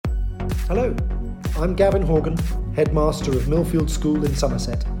Hello, I'm Gavin Horgan, Headmaster of Millfield School in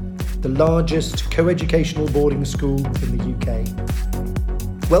Somerset, the largest co-educational boarding school in the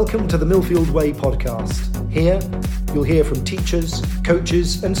UK. Welcome to the Millfield Way podcast. Here, you'll hear from teachers,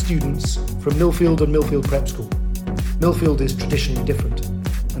 coaches and students from Millfield and Millfield Prep School. Millfield is traditionally different,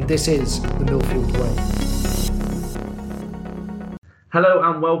 and this is the Millfield Way. Hello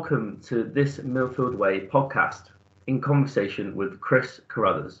and welcome to this Millfield Way podcast in conversation with Chris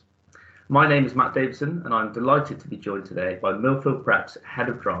Carruthers. My name is Matt Davidson and I'm delighted to be joined today by Millfield Prep's Head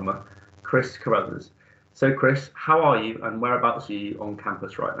of Drama, Chris Carruthers. So Chris, how are you and whereabouts are you on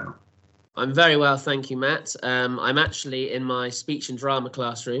campus right now? I'm very well, thank you, Matt. I'm actually in my speech and drama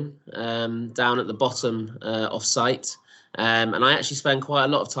classroom down at the bottom off site. And I actually spend quite a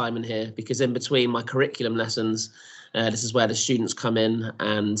lot of time in here because in between my curriculum lessons, this is where the students come in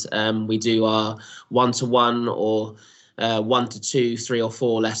and we do our one-to-one or 1 to 2, 3 or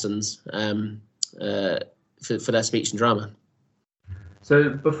 4 lessons for their speech and drama. So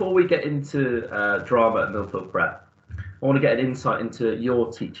before we get into drama at Millfield Prep, I want to get an insight into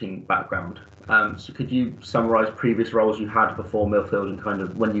your teaching background. So could you summarise previous roles you had before Millfield and kind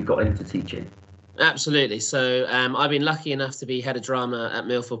of when you got into teaching? Absolutely. So I've been lucky enough to be head of drama at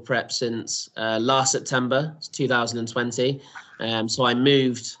Millfield Prep since last September 2020. So I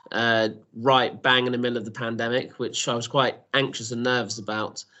moved right bang in the middle of the pandemic, which I was quite anxious and nervous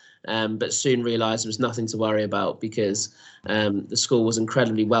about, but soon realised there was nothing to worry about because the school was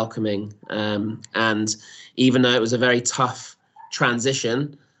incredibly welcoming. And even though it was a very tough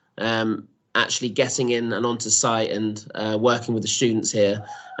transition, actually getting in and onto site and working with the students here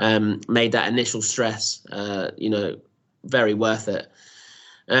made that initial stress, very worth it.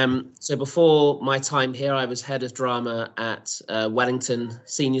 So before my time here, I was head of drama at Wellington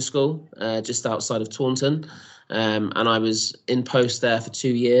Senior School, just outside of Taunton. And I was in post there for 2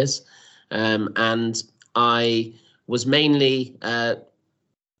 years. And I was mainly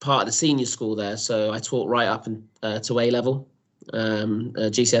part of the senior school there. So I taught right up to A level.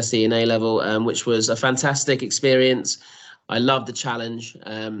 GCSE and A level, which was a fantastic experience. I loved the challenge,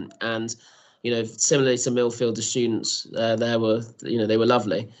 and similarly to Millfield, the students they were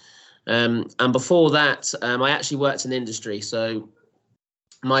lovely. And before that, I actually worked in industry. So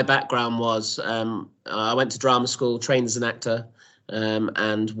my background was I went to drama school, trained as an actor,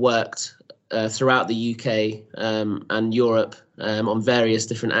 and worked throughout the UK and Europe on various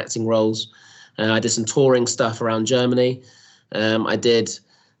different acting roles. I did some touring stuff around Germany. I did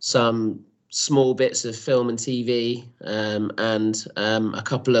some small bits of film and TV and a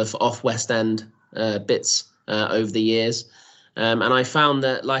couple of off West End bits over the years. And I found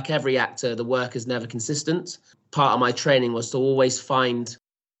that, like every actor, the work is never consistent. Part of my training was to always find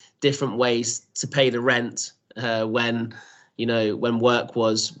different ways to pay the rent when work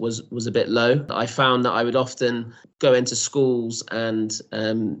was a bit low. I found that I would often go into schools and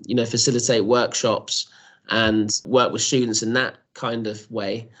facilitate workshops and work with students in that kind of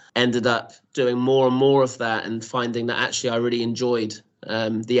way. Ended up doing more and more of that and finding that actually I really enjoyed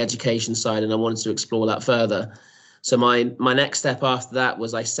the education side and I wanted to explore that further. So my next step after that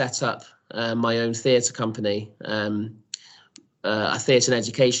was I set up my own theatre company, a theatre and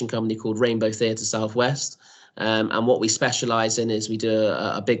education company called Rainbow Theatre Southwest. And what we specialise in is we do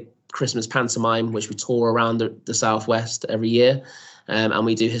a big Christmas pantomime, which we tour around the Southwest every year. And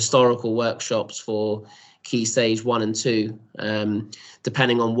we do historical workshops for Key Stage 1 and 2,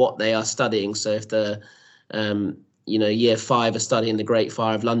 depending on what they are studying. So if the year 5 are studying the Great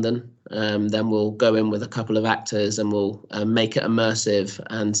Fire of London, then we'll go in with a couple of actors and we'll make it immersive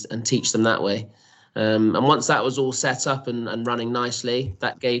and teach them that way. And once that was all set up and running nicely,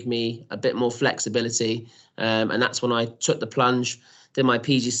 that gave me a bit more flexibility. And that's when I took the plunge, did my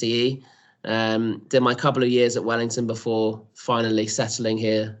PGCE, did my couple of years at Wellington before finally settling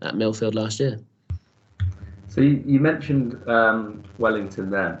here at Millfield last year. So you mentioned Wellington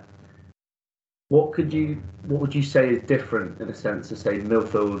then. What would you say is different in a sense to say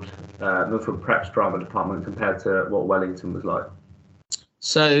Millfield Prep's drama department compared to what Wellington was like?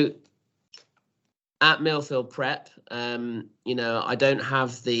 So at Millfield Prep, I don't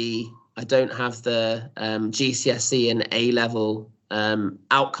have the GCSE and A level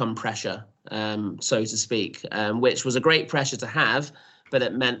outcome pressure, so to speak, which was a great pressure to have, but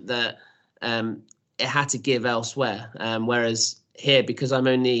it meant that it had to give elsewhere. Whereas here, because I'm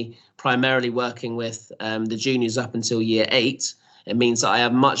only primarily working with the juniors up until year 8, it means that I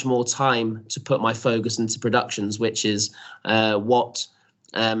have much more time to put my focus into productions, which is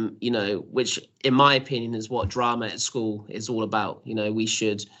which in my opinion is what drama at school is all about. We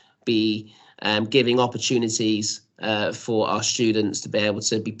should be giving opportunities for our students to be able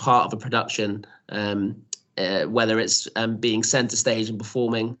to be part of a production, whether it's being centre stage and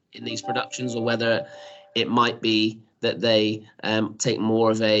performing in these productions, or whether it might be that they take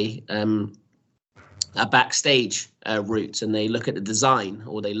more of a backstage route, and they look at the design,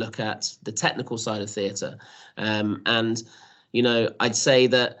 or they look at the technical side of theatre. And, you know, I'd say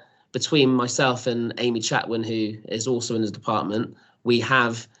that between myself and Amy Chatwin, who is also in the department, we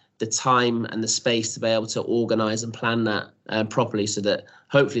have the time and the space to be able to organise and plan that properly, so that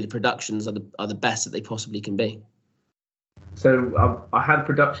hopefully the productions are the best that they possibly can be. So I had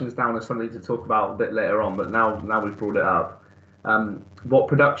productions down as something to talk about a bit later on, but now we've brought it up. What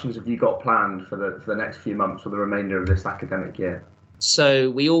productions have you got planned for the next few months or the remainder of this academic year? So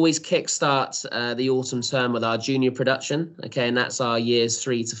we always kickstart the autumn term with our junior production, okay, and that's our years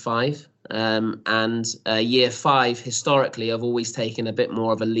 3 to 5. And year 5, historically, I've always taken a bit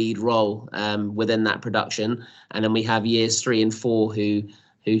more of a lead role within that production, and then we have years 3 and 4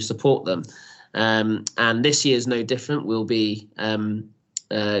 who support them. And this year is no different. We'll be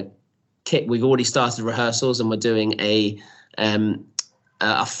we've already started rehearsals, and we're doing a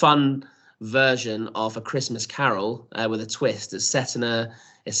fun version of A Christmas Carol with a twist. It's set in a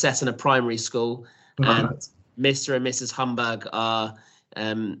primary school, and Mr. and Mrs. Humbug are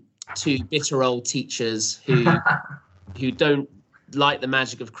 2 bitter old teachers who don't like the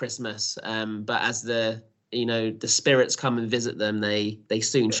magic of Christmas, but as the spirits come and visit them, they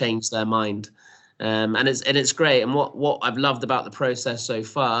soon change their mind, and it's great. And what I've loved about the process so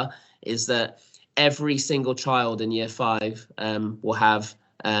far is that every single child in year 5 will have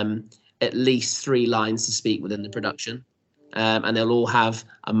at least 3 lines to speak within the production, and they'll all have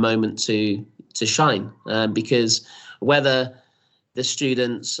a moment to shine, because whether the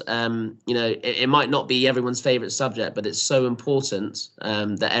students, it might not be everyone's favorite subject, but it's so important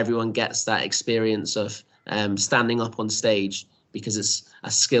that everyone gets that experience of standing up on stage, because it's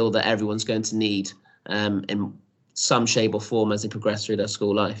a skill that everyone's going to need in some shape or form as they progress through their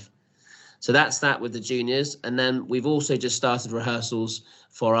school life. So that's that with the juniors. And then we've also just started rehearsals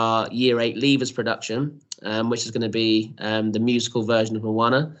for our year 8 Leavers production, which is going to be the musical version of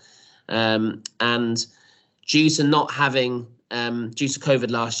Moana. And due to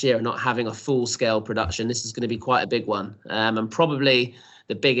COVID last year and not having a full-scale production, this is going to be quite a big one, and probably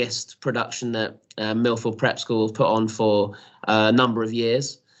the biggest production that Millfield Prep School have put on for a number of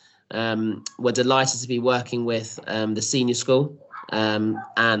years. We're delighted to be working with the senior school,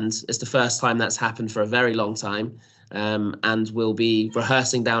 and it's the first time that's happened for a very long time, and we'll be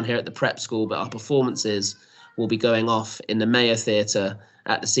rehearsing down here at the prep school, but our performances will be going off in the Mayor Theatre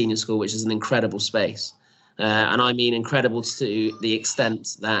at the senior school, which is an incredible space. And I mean incredible to the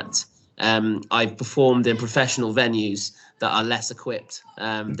extent that I've performed in professional venues that are less equipped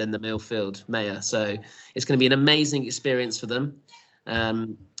than the Millfield Mayor. So it's going to be an amazing experience for them.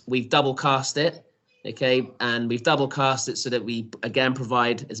 We've double cast it, okay, and we've double cast it so that we, again,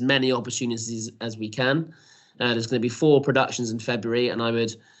 provide as many opportunities as we can. There's going to be 4 productions in February, and I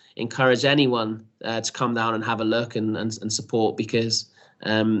would encourage anyone to come down and have a look and support, because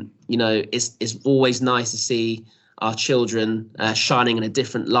it's always nice to see our children shining in a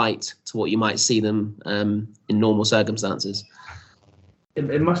different light to what you might see them in normal circumstances.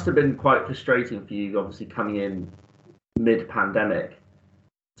 It must have been quite frustrating for you, obviously, coming in mid-pandemic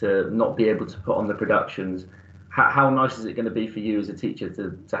to not be able to put on the productions. How nice is it going to be for you as a teacher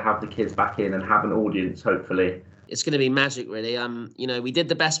to have the kids back in and have an audience, hopefully? It's going to be magic, really. We did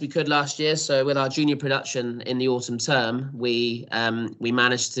the best we could last year. So with our junior production in the autumn term, we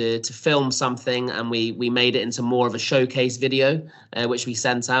managed to film something, and we made it into more of a showcase video, which we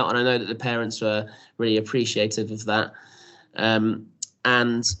sent out. And I know that the parents were really appreciative of that.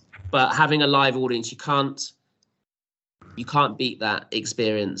 But having a live audience, you can't beat that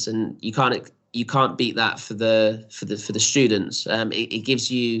experience, and you can't beat that for the students. It gives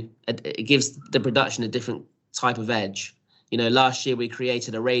the production a different type of edge. Last year we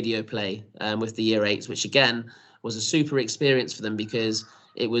created a radio play with the year 8s, which again was a super experience for them, because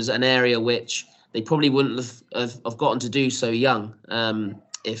it was an area which they probably wouldn't have gotten to do so young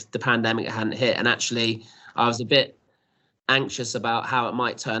if the pandemic hadn't hit. And actually I was a bit anxious about how it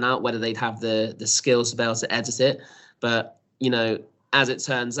might turn out, whether they'd have the skills to be able to edit it. But as it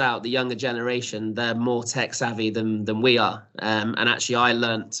turns out, the younger generation, they're more tech savvy than we are, and actually I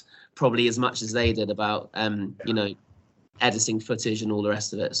learnt probably as much as they did about editing footage and all the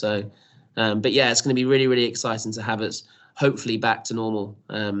rest of it. So but yeah, it's going to be really, really exciting to have us hopefully back to normal,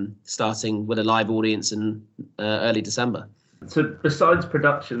 starting with a live audience in early December. So besides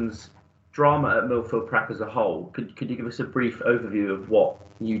productions drama at Millfield Prep as a whole, could you give us a brief overview of what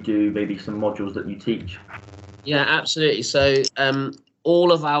you do, maybe some modules that you teach? Yeah, absolutely. So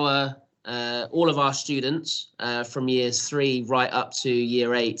all of our students from years 3 right up to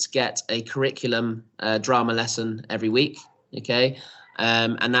year 8 get a curriculum drama lesson every week. Okay,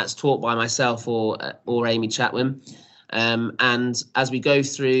 and that's taught by myself or Amy Chatwin. And as we go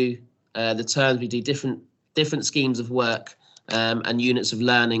through the terms, we do different schemes of work and units of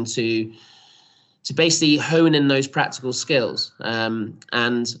learning to basically hone in those practical skills.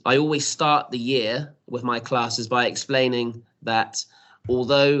 And I always start the year with my classes by explaining that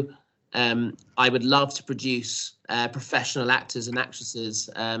although I would love to produce professional actors and actresses,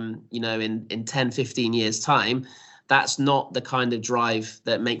 in 10, 15 years time, that's not the kind of drive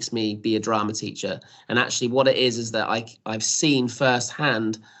that makes me be a drama teacher. And actually what it is that I've seen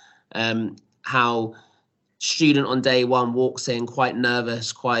firsthand how student on day one walks in quite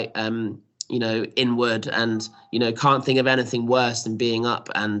nervous, quite inward, and can't think of anything worse than being up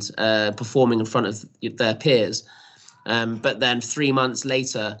and performing in front of their peers, but then 3 months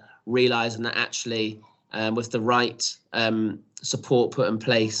later realizing that actually with the right support put in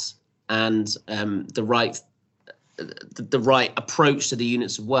place and the right approach to the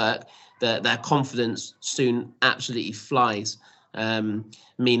units of work, that their confidence soon absolutely flies,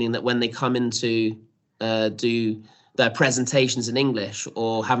 meaning that when they come into do their presentations in English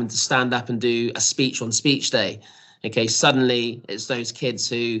or having to stand up and do a speech on speech day, okay, suddenly it's those kids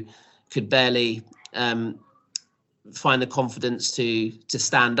who could barely find the confidence to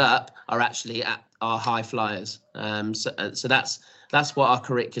stand up are actually our high flyers. So that's what our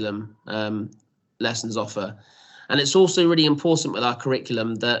curriculum lessons offer. And it's also really important with our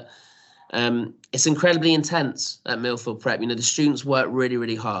curriculum that it's incredibly intense at Millfield Prep. The students work really,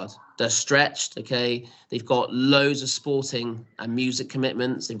 really hard. They're stretched, okay? They've got loads of sporting and music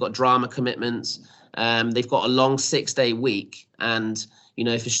commitments. They've got drama commitments. They've got a long 6-day week. And,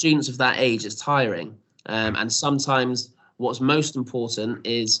 for students of that age, it's tiring. And sometimes what's most important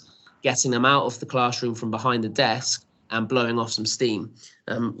is getting them out of the classroom from behind the desk and blowing off some steam.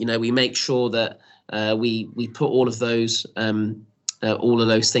 We make sure that we put all of those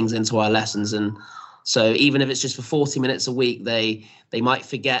things into our lessons. And so even if it's just for 40 minutes a week, they might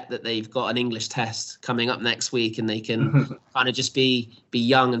forget that they've got an English test coming up next week, and they can kind of just be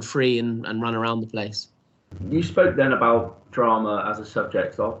young and free and run around the place. You spoke then about drama as a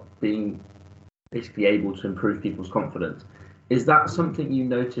subject of being basically able to improve people's confidence. Is that something you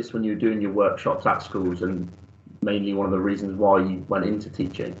noticed when you were doing your workshops at schools, and mainly one of the reasons why you went into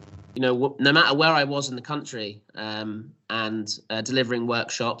teaching? No matter where I was in the country and delivering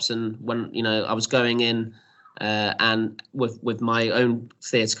workshops, and when I was going in and with my own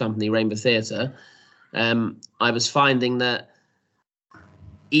theatre company, Rainbow Theatre, I was finding that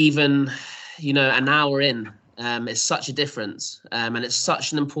even an hour in, it's such a difference, and it's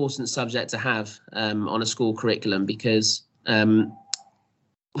such an important subject to have on a school curriculum, because I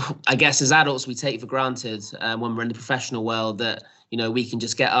guess as adults we take for granted when we're in the professional world that we can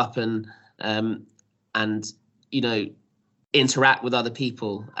just get up and interact with other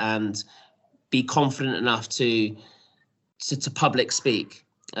people and be confident enough to public speak,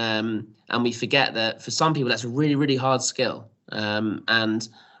 and we forget that for some people that's a really, really hard skill, and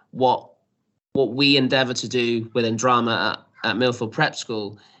what we endeavour to do within drama at Millfield Prep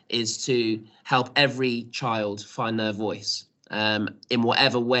School is to help every child find their voice. In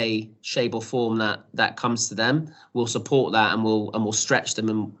whatever way, shape or form that comes to them, we'll support that, and we'll stretch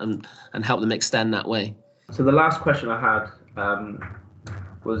them and help them extend that way. So the last question I had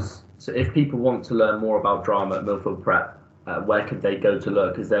was, so if people want to learn more about drama at Millfield Prep, where could they go to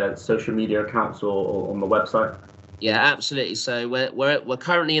look? Is there social media accounts or on the website? Yeah, absolutely. So we're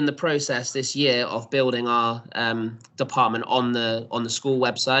currently in the process this year of building our department on the school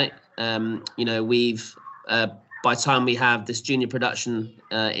website. We've by the time we have this junior production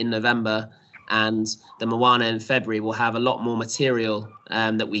in November and the Moana in February, we'll have a lot more material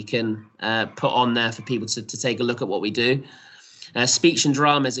that we can put on there for people to take a look at what we do. Speech and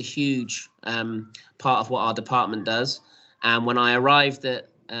drama is a huge part of what our department does. And when I arrived at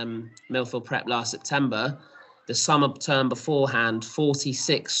Millfield Prep last September, the summer term beforehand,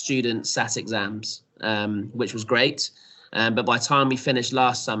 46 students sat exams, which was great. But by the time we finished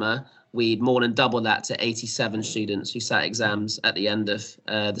last summer, we'd more than doubled that to 87 students who sat exams at the end of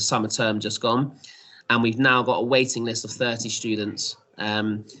the summer term just gone. And we've now got a waiting list of 30 students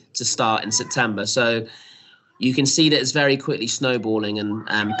to start in September. So you can see that it's very quickly snowballing,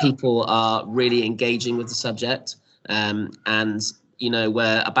 and people are really engaging with the subject. And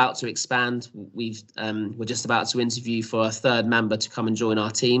we're about to expand. We're just about to interview for a third member to come and join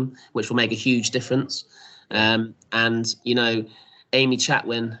our team, which will make a huge difference. And Amy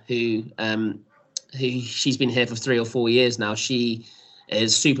Chatwin, who she's been here for 3 or 4 years now. She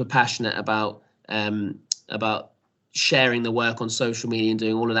is super passionate about sharing the work on social media and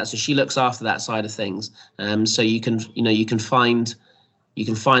doing all of that. So she looks after that side of things. So you can find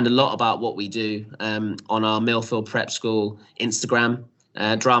a lot about what we do on our Millfield Prep School Instagram,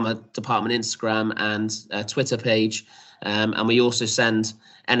 drama department Instagram and Twitter page. And we also send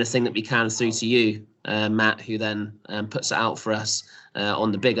anything that we can through to you, Matt, who then puts it out for us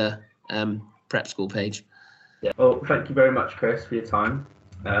on the bigger prep school page. Yeah. Well, thank you very much, Chris, for your time.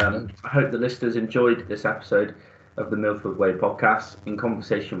 I hope the listeners enjoyed this episode of the Millfield Way podcast in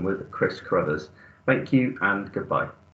conversation with Chris Carruthers. Thank you and goodbye.